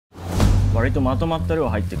割とまとまった量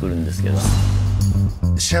入ってくるんですけど。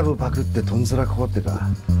シャブパクってトンズラかかってか。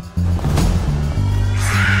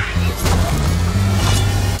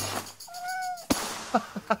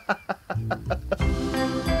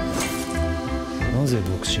なぜ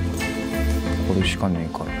ボクシング？これしかね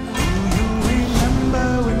えから。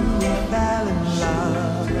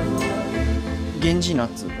源氏名っ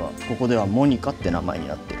つうか、ここではモニカって名前に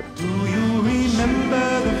なってる。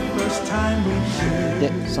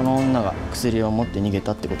で、その女が薬を持って逃げ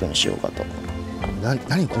たってことにしようかと。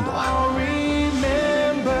何今度は。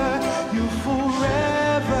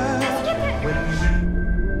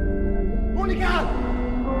モニカ！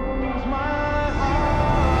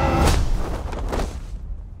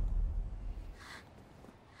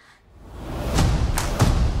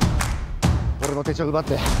俺の手帳奪っ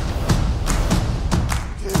て。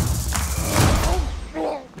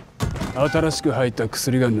新しく入った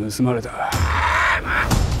薬が盗まれた。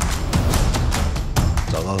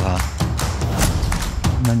ザワが。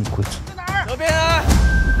何こいつ。飛べな。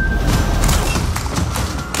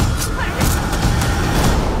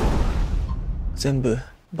全部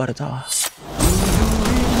バレた。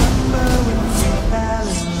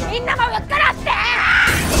みんなもぶっ殺して。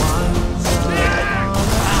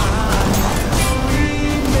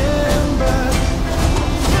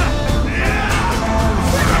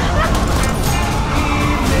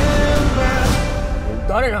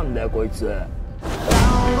誰なんだよこいつ。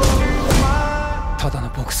ただの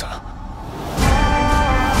ボクサー。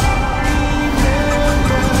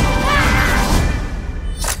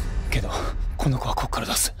けどこの子はこっから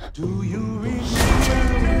出す。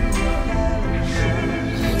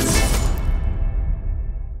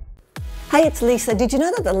Hey, it's Lisa. Did you know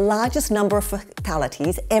that the largest number of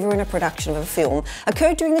fatalities ever in a production of a film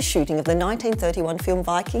occurred during the shooting of the 1931 film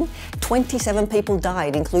Viking? 27 people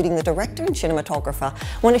died, including the director and cinematographer,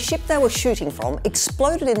 when a ship they were shooting from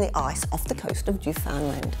exploded in the ice off the coast of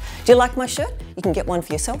Newfoundland. Do you like my shirt? You can get one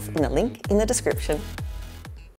for yourself in the link in the description.